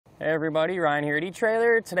Hey everybody, Ryan here at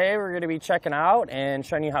eTrailer. Today we're going to be checking out and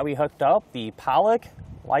showing you how we hooked up the Pollak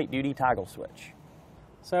light duty toggle switch.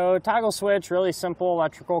 So toggle switch, really simple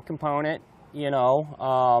electrical component, this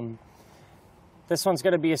one's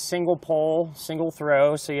going to be a single pole, single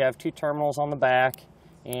throw, so you have two terminals on the back,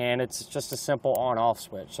 and it's just a simple on-off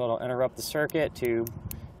switch. So it'll interrupt the circuit to,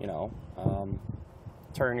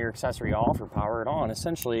 turn your accessory off or power it on,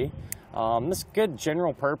 essentially. This is good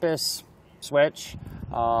general purpose switch.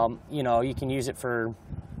 You can use it for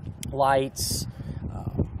lights,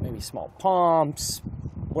 maybe small pumps,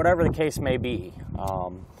 whatever the case may be.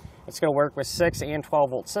 It's going to work with 6 and 12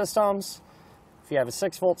 volt systems. If you have a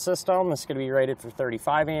 6 volt system, this is going to be rated for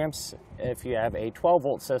 35 amps. If you have a 12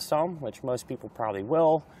 volt system, which most people probably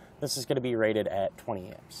will, this is going to be rated at 20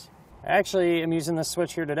 amps. Actually, I'm using this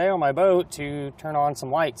switch here today on my boat to turn on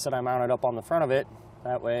some lights that I mounted up on the front of it.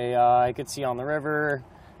 That way I could see on the river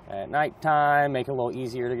at nighttime, make it a little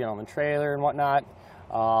easier to get on the trailer and whatnot.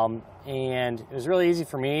 And it was really easy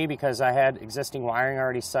for me because I had existing wiring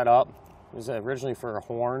already set up. It was originally for a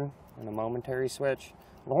horn and a momentary switch.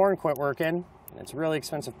 The horn quit working. It's a really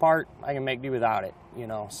expensive part. I can make do without it,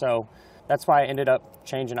 So that's why I ended up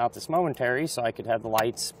changing out this momentary so I could have the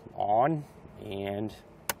lights on and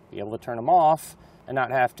be able to turn them off and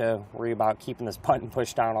not have to worry about keeping this button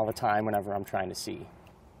pushed down all the time whenever I'm trying to see.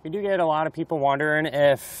 We do get a lot of people wondering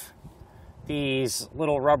if these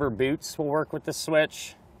little rubber boots will work with the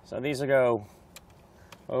switch. So these will go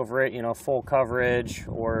over it, full coverage,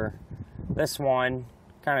 or this one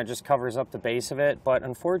kind of just covers up the base of it. But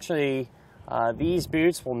unfortunately, these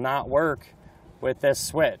boots will not work with this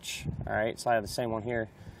switch. All right, so I have the same one here.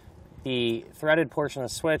 The threaded portion of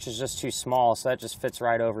the switch is just too small, so that just fits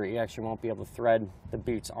right over it. You actually won't be able to thread the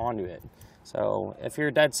boots onto it. So if you're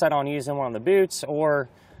dead set on using one of the boots, or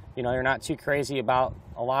you're not too crazy about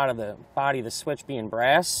a lot of the body of the switch being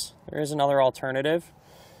brass, there is another alternative,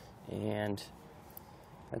 and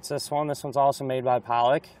it's this one. This one's also made by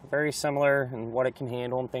Pollak. Very similar in what it can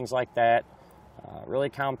handle and things like that. Really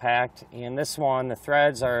compact, and this one, the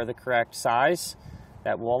threads are the correct size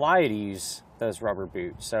that will allow you to use those rubber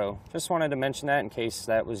boots. So just wanted to mention that in case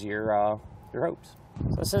that was your hopes.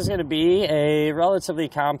 So this is going to be a relatively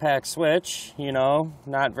compact switch,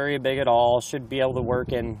 not very big at all. Should be able to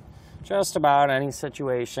work in just about any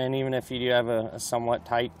situation, even if you do have a somewhat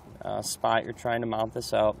tight spot you're trying to mount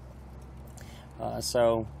this up.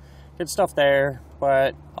 So good stuff there.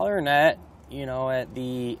 But other than that, at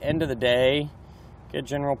the end of the day, good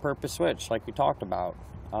general purpose switch like we talked about.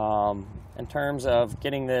 In terms of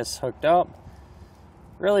getting this hooked up,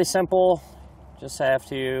 really simple. Just have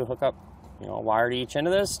to hook up a wire to each end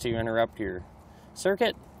of this to interrupt your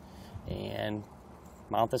circuit and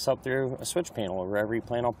mount this up through a switch panel or wherever you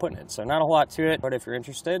plan on putting it. So not a whole lot to it, but if you're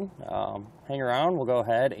interested, hang around. We'll go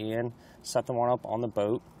ahead and set the one up on the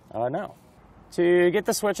boat now. To get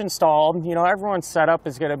the switch installed, everyone's setup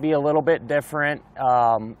is going to be a little bit different,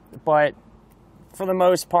 but for the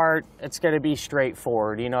most part, it's going to be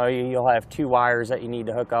straightforward. You'll have two wires that you need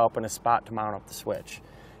to hook up and a spot to mount up the switch.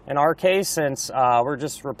 In our case, since we're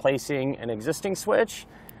just replacing an existing switch,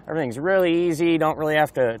 everything's really easy. You don't really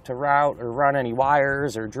have to route or run any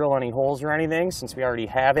wires or drill any holes or anything, since we already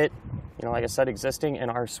have it, like I said, existing in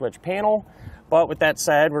our switch panel. But with that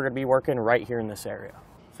said, we're going to be working right here in this area.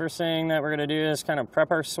 First thing that we're going to do is kind of prep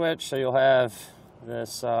our switch. So you'll have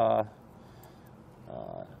this nut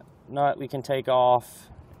we can take off,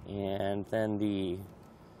 and then the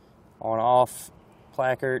on-off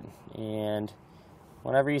placard. And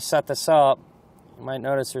whenever you set this up, you might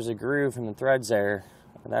notice there's a groove in the threads there,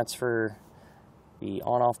 and that's for the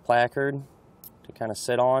on-off placard to kind of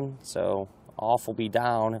sit on. So off will be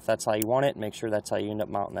down if that's how you want it. Make sure that's how you end up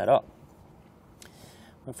mounting that up.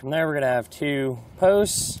 And from there, we're going to have two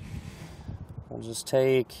posts. We'll just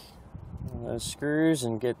take those screws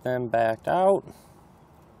and get them backed out.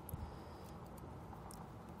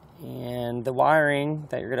 And the wiring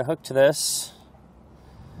that you're going to hook to this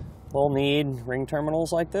will need ring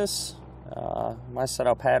terminals like this. My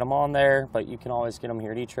setup had them on there, but you can always get them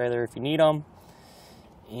here at eTrailer if you need them.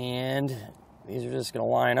 And these are just going to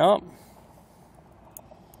line up.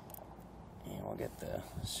 And we'll get the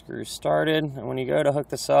screws started. And when you go to hook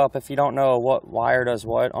this up, if you don't know what wire does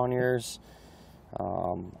what on yours,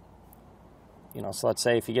 so let's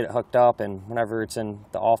say if you get it hooked up and whenever it's in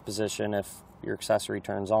the off position, if your accessory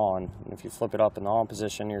turns on, and if you flip it up in the on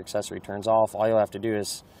position, your accessory turns off, all you'll have to do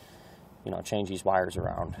is, change these wires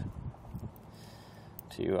around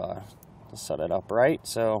to set it up right.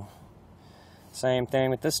 So same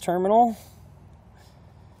thing with this terminal.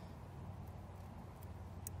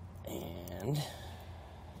 And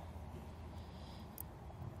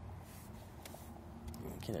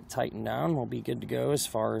Get it tightened down, we'll be good to go as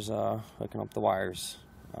far as hooking up the wires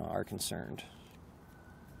are concerned.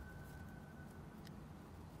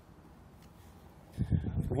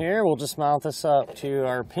 From here, we'll just mount this up to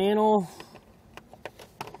our panel.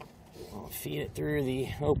 I'll feed it through the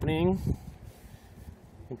opening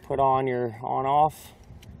and put on your on-off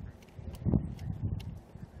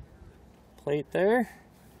plate there,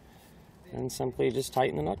 and simply just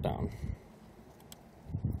tighten the nut down.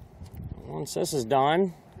 Once this is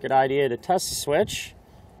done, good idea to test the switch.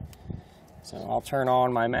 So I'll turn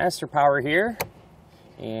on my master power here,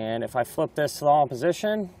 and if I flip this to the on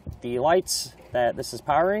position, the lights that this is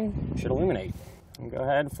powering should illuminate. And go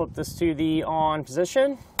ahead and flip this to the on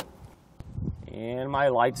position, and my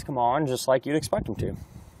lights come on just like you'd expect them to.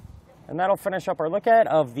 And that'll finish up our look at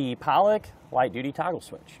of the Pollak light duty toggle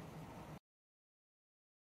switch.